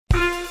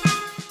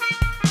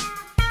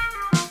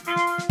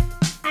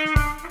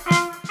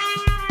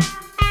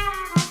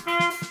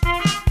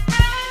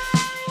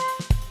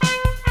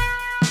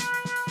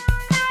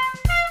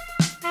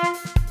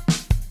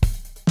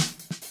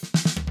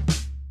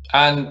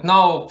And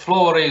now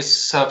floor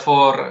is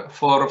for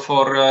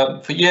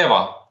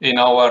Ieva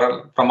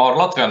from our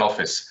Latvian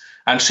office,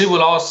 and she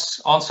will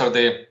answer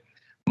the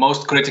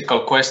most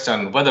critical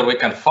question, whether we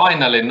can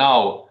finally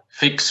now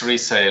fix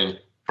resale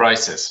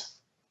prices.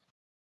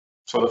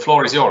 So the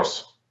floor is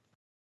yours.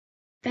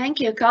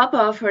 Thank you,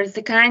 Kapo, for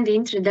the kind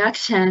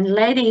introduction.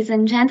 Ladies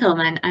and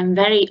gentlemen, I'm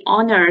very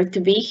honored to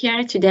be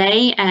here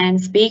today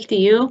and speak to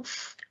you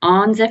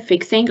on the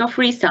fixing of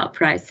resale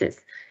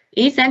prices.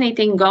 Is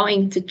anything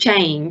going to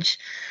change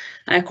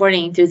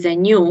according to the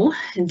new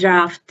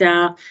draft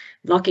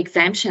block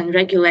exemption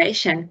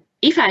regulation?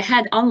 If I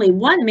had only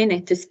 1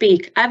 minute to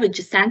speak, I would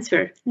just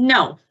answer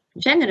no.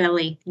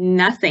 Generally,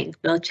 nothing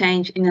will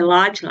change in the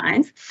large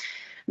lines,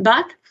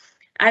 but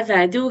as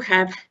I do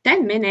have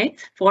 10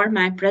 minutes for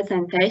my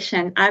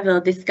presentation, I will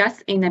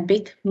discuss in a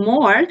bit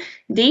more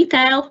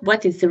detail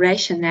what is the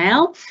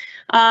rationale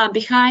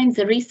behind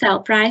the resale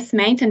price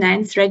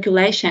maintenance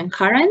regulation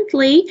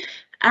currently,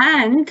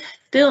 and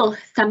still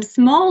some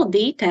small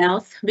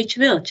details which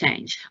will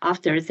change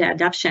after the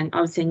adoption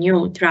of the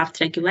new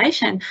draft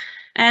regulation.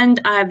 And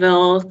I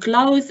will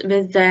close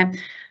with the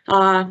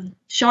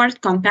short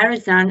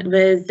comparison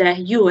with the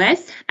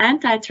US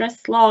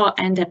antitrust law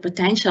and the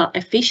potential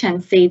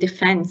efficiency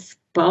defense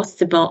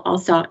possible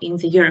also in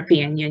the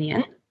European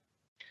Union.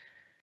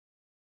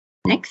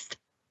 Next.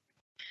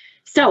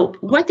 So,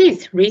 what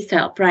is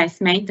resale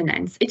price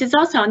maintenance? It is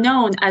also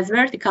known as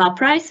vertical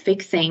price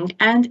fixing,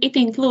 and it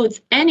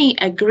includes any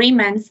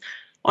agreements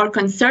or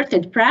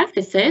concerted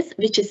practices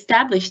which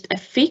established a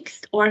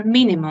fixed or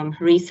minimum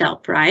resale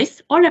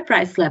price or a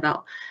price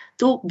level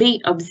to be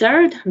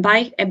observed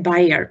by a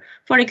buyer.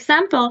 For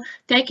example,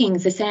 taking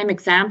the same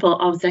example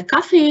of the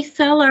coffee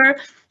seller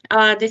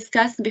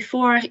discussed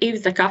before,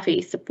 if the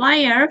coffee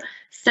supplier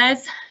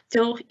says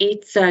to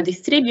its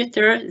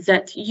distributor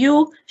that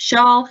you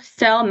shall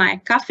sell my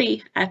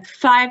coffee at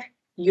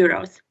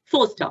 €5,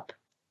 full stop,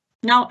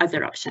 no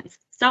other options.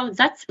 So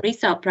that's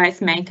resale price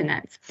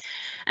maintenance.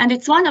 And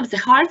it's one of the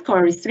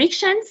hardcore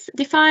restrictions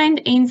defined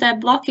in the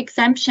block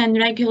exemption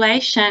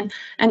regulation,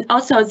 and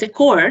also the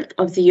Court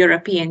of the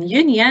European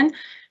Union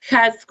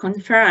has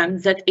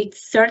confirmed that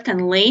it's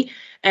certainly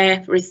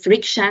a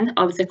restriction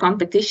of the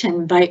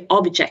competition by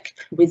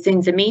object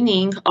within the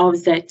meaning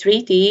of the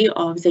Treaty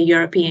of the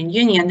European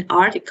Union,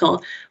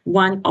 Article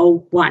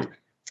 101.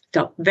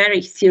 So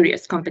very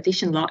serious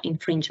competition law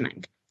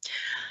infringement.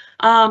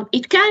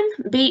 It can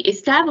be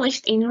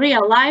established in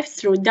real life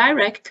through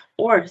direct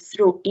or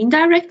through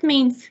indirect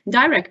means.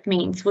 Direct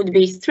means would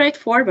be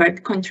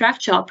straightforward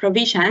contractual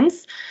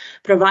provisions,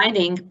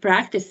 providing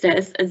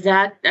practices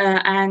that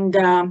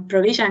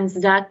provisions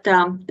that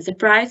the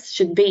price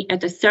should be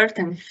at a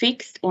certain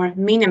fixed or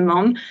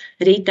minimum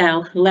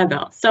retail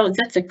level. So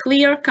that's a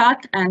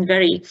clear-cut and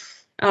very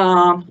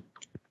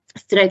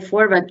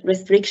straightforward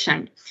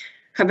restriction.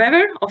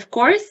 However, of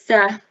course,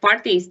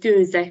 parties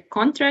to the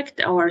contract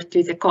or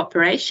to the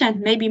cooperation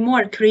may be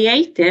more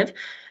creative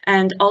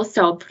and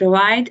also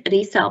provide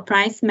resale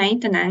price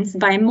maintenance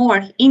by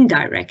more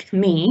indirect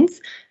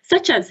means,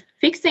 such as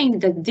fixing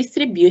the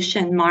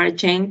distribution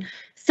margin,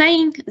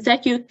 saying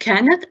that you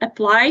cannot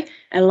apply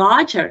a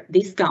larger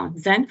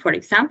discount than, for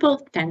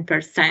example,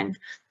 10%,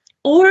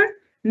 or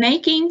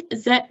making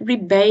the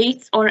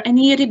rebates or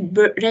any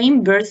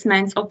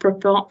reimbursements of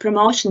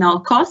promotional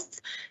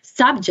costs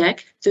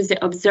subject to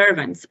the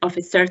observance of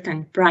a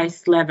certain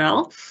price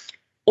level,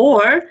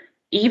 or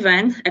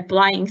even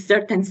applying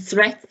certain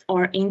threats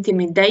or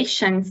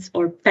intimidations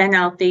or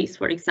penalties,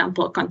 for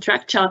example,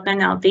 contractual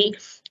penalty,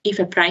 if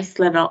a price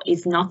level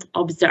is not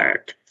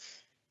observed.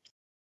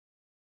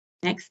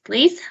 Next,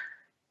 please.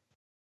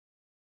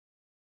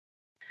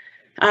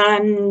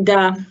 And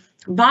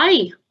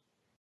why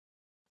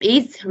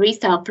is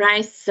resale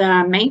price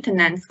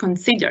maintenance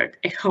considered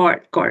a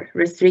hardcore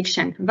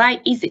restriction? Why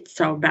is it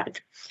so bad?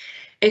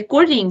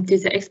 According to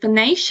the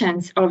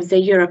explanations of the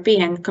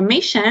European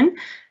Commission,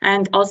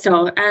 and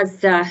also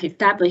as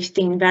established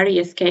in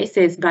various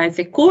cases by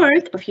the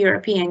Court of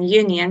European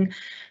Union,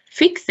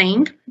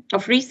 fixing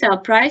of resale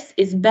price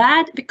is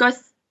bad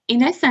because,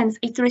 in essence,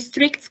 it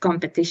restricts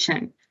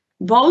competition,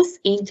 both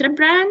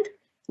intra-brand,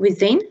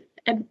 within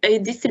a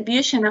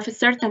distribution of a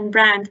certain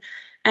brand,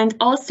 and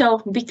also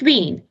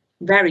between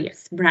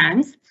various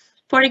brands.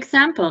 For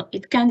example,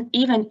 it can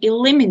even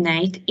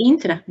eliminate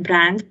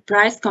intra-brand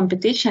price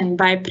competition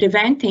by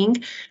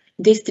preventing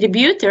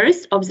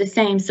distributors of the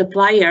same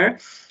supplier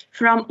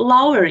from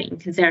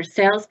lowering their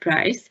sales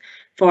price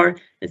for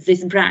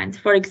this brand.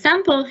 For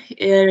example,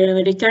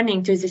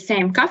 returning to the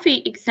same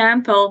coffee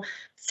example,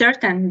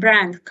 certain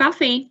brand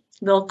coffee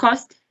will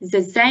cost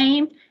the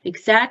same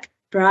exact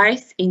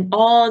price in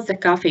all the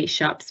coffee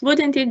shops.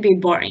 Wouldn't it be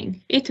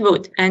boring? It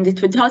would, and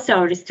it would also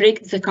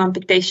restrict the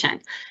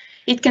competition.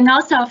 It can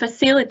also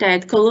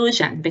facilitate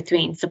collusion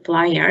between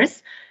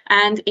suppliers,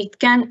 and it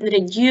can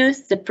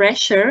reduce the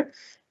pressure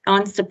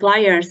on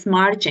suppliers'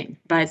 margin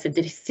by the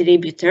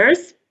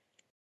distributors.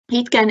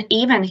 It can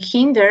even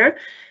hinder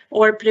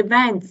or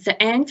prevent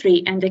the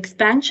entry and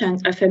expansion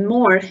of a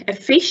more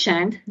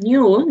efficient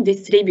new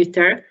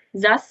distributor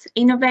thus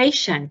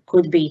innovation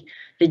could be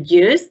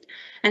reduced.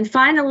 And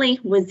finally,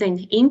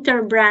 within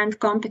inter-brand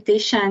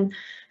competition,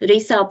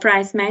 resale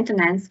price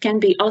maintenance can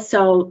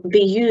also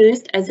be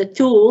used as a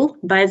tool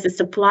by the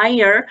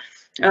supplier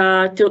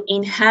to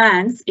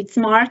enhance its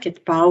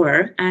market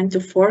power and to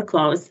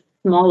foreclose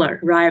smaller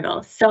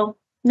rivals. So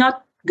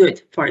not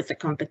good for the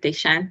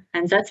competition,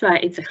 and that's why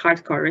it's a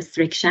hardcore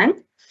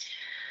restriction.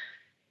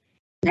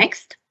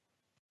 Next.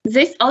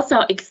 This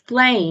also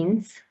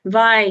explains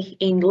why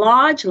in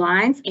large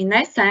lines, in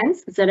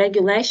essence, the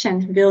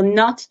regulation will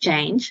not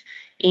change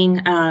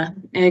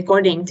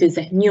according to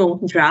the new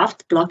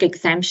draft block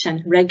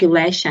exemption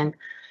regulation.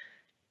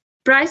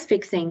 Price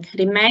fixing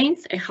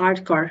remains a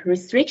hardcore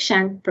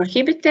restriction,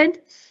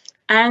 prohibited,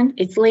 and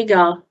its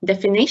legal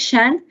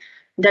definition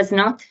does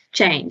not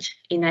change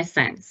in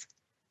essence.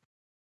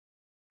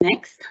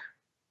 Next.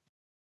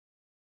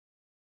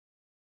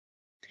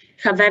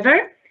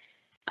 However,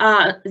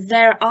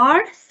 there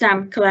are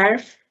some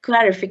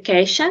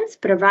clarifications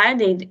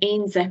provided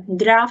in the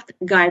draft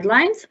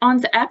guidelines on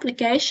the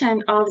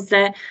application of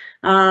the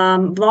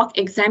block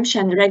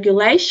exemption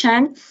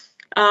regulation,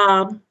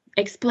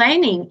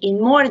 explaining in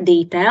more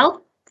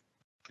detail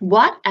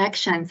what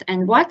actions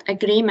and what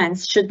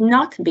agreements should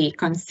not be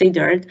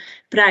considered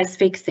price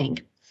fixing.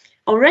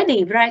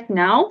 Already right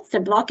now,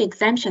 the block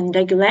exemption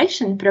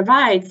regulation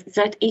provides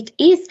that it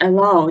is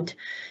allowed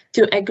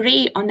to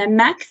agree on a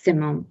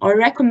maximum or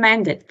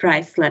recommended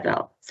price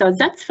level. So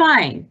that's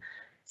fine.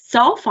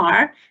 So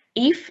far,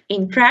 if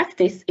in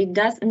practice it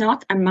does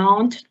not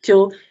amount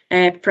to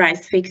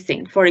price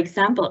fixing. For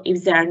example,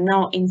 if there are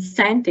no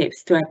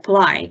incentives to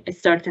apply a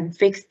certain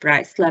fixed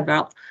price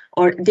level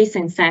or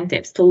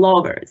disincentives to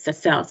lower the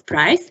sales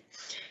price.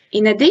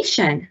 In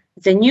addition,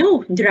 the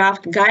new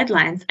draft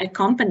guidelines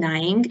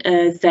accompanying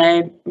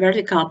the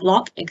vertical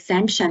block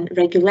exemption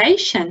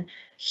regulation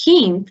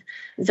hint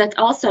that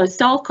also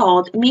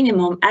so-called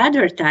minimum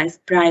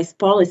advertised price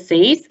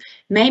policies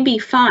may be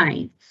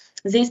fine.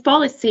 These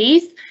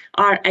policies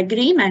are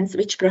agreements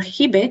which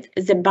prohibit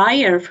the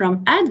buyer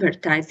from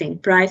advertising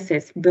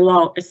prices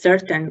below a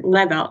certain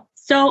level.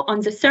 So on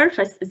the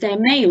surface, they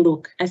may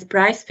look as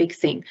price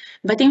fixing,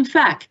 but in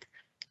fact,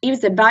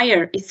 if the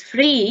buyer is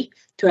free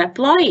to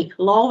apply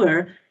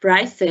lower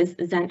prices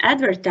than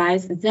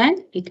advertised,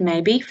 then it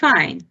may be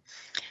fine.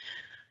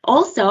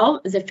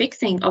 Also, the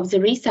fixing of the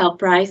resale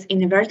price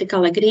in a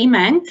vertical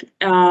agreement,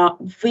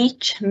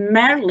 which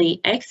merely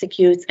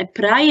executes a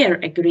prior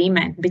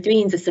agreement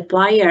between the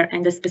supplier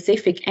and the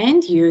specific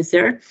end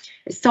user,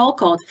 a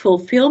so-called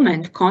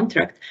fulfillment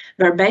contract,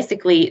 where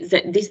basically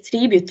the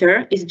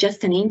distributor is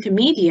just an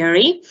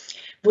intermediary,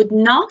 would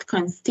not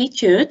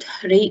constitute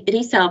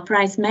resale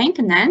price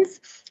maintenance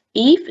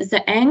if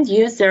the end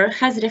user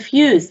has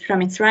refused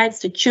from its rights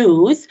to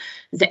choose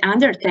the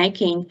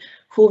undertaking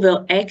who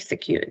will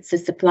execute the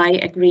supply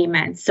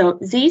agreement. So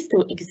these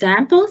two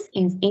examples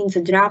in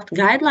the draft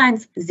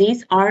guidelines,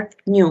 these are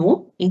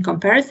new in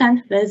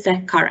comparison with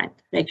the current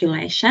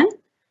regulation.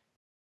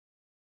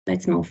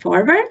 Let's move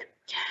forward.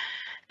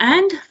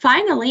 And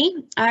finally,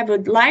 I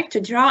would like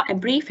to draw a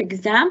brief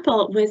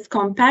example with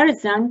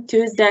comparison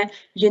to the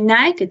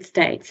United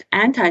States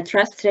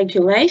antitrust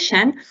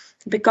regulation,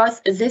 because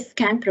this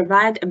can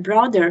provide a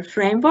broader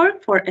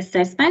framework for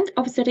assessment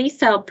of the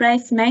resale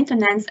price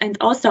maintenance and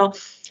also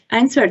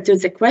answer to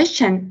the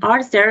question,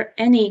 are there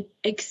any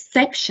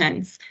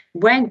exceptions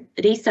when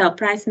resale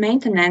price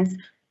maintenance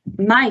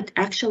might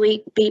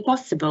actually be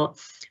possible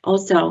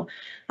also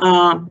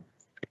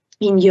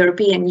in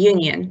European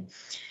Union?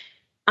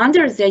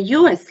 Under the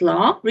US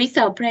law,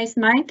 resale price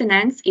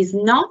maintenance is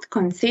not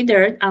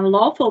considered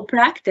unlawful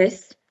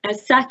practice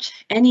as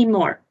such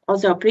anymore,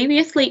 although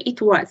previously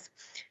it was.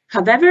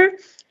 However,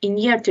 in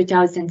year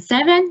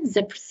 2007,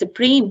 the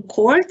Supreme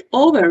Court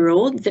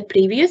overruled the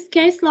previous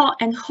case law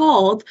and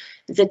held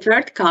that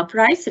vertical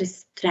price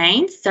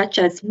restraints, such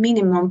as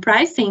minimum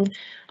pricing,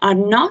 are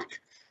not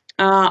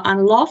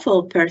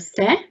unlawful per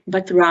se,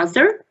 but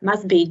rather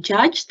must be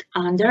judged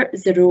under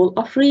the rule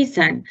of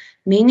reason,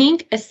 meaning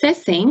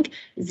assessing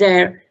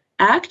their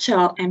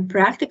actual and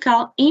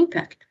practical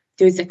impact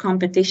to the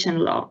competition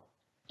law.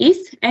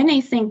 Is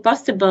anything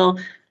possible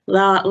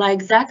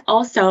like that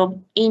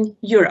also in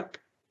Europe?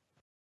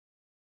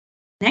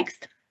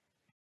 Next.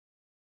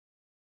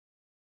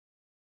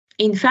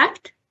 In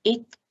fact,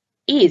 it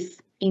is.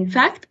 In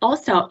fact,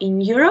 also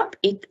in Europe,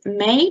 it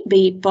may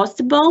be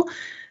possible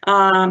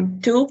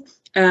to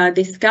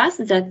discuss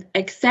that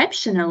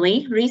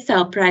exceptionally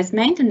resale price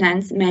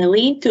maintenance may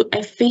lead to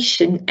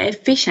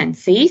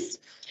efficiencies.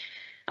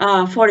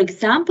 For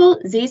example,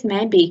 these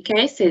may be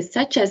cases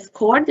such as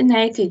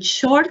coordinated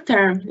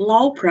short-term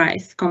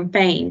low-price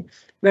campaign,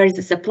 where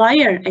the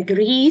supplier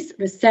agrees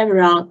with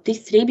several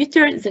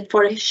distributors that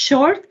for a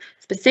short,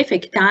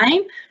 specific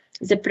time,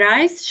 the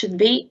price should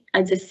be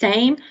at the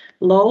same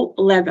low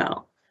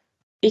level.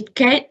 It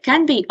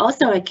can be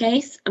also a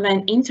case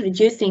when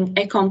introducing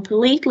a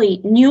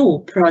completely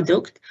new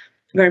product,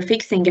 where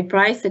fixing a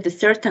price at a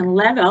certain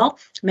level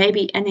may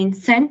be an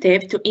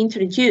incentive to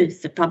introduce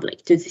the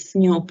public to this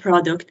new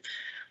product.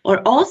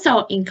 or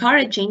also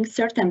encouraging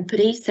certain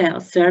pre-sale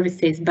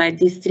services by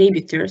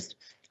distributors.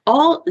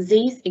 All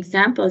these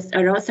examples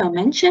are also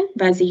mentioned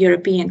by the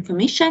European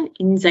Commission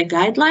in the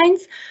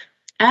guidelines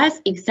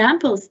as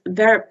examples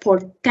where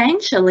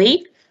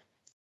potentially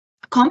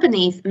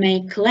companies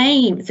may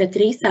claim that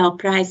resale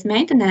price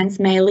maintenance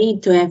may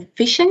lead to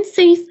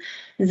efficiencies,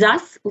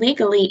 thus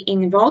legally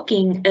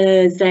invoking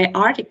the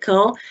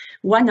Article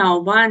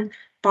 101,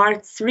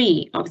 Part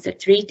 3 of the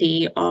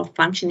Treaty of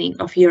Functioning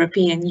of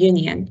European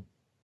Union.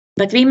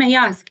 But we may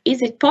ask,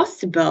 is it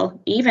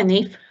possible, even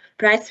if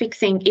price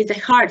fixing is a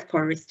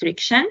hardcore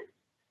restriction?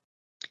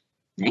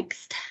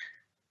 Next.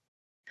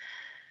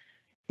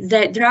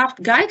 The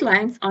draft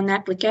guidelines on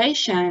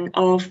application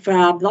of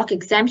block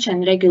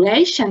exemption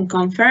regulation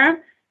confirm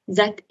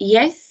that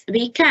yes,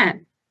 we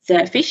can.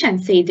 The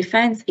efficiency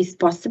defense is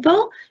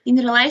possible in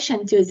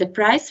relation to the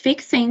price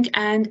fixing,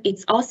 and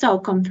it's also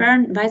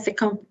confirmed by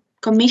the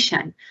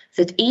Commission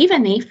that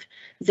even if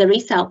the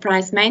resale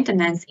price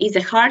maintenance is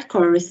a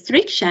hardcore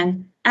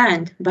restriction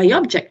and by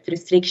object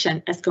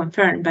restriction as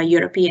confirmed by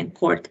European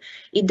Court,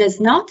 it does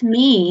not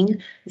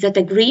mean that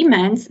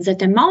agreements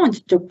that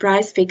amount to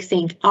price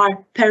fixing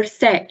are per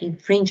se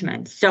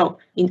infringement. So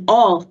in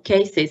all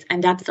cases,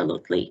 and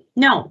absolutely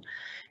no.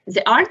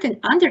 The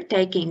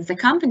undertakings, the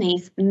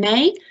companies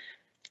may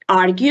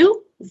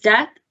argue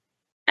that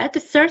at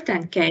a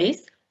certain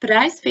case,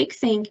 price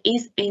fixing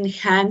is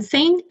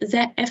enhancing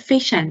the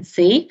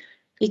efficiency.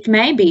 It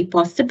may be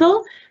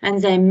possible, and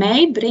they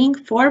may bring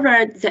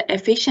forward the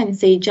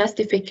efficiency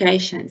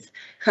justifications.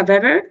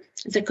 However,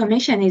 the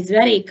Commission is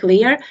very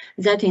clear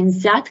that in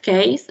that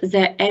case,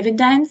 the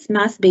evidence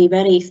must be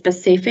very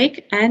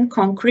specific and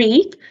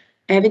concrete,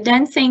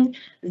 evidencing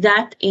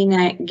that in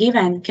a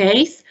given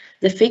case,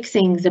 the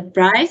fixing the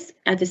price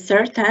at a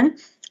certain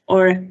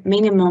or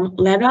minimum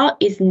level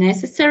is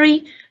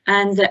necessary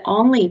and the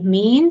only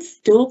means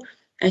to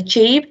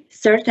achieve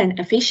certain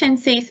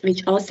efficiencies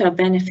which also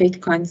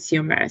benefit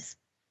consumers.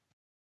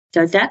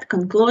 So that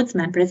concludes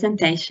my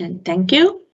presentation. Thank you.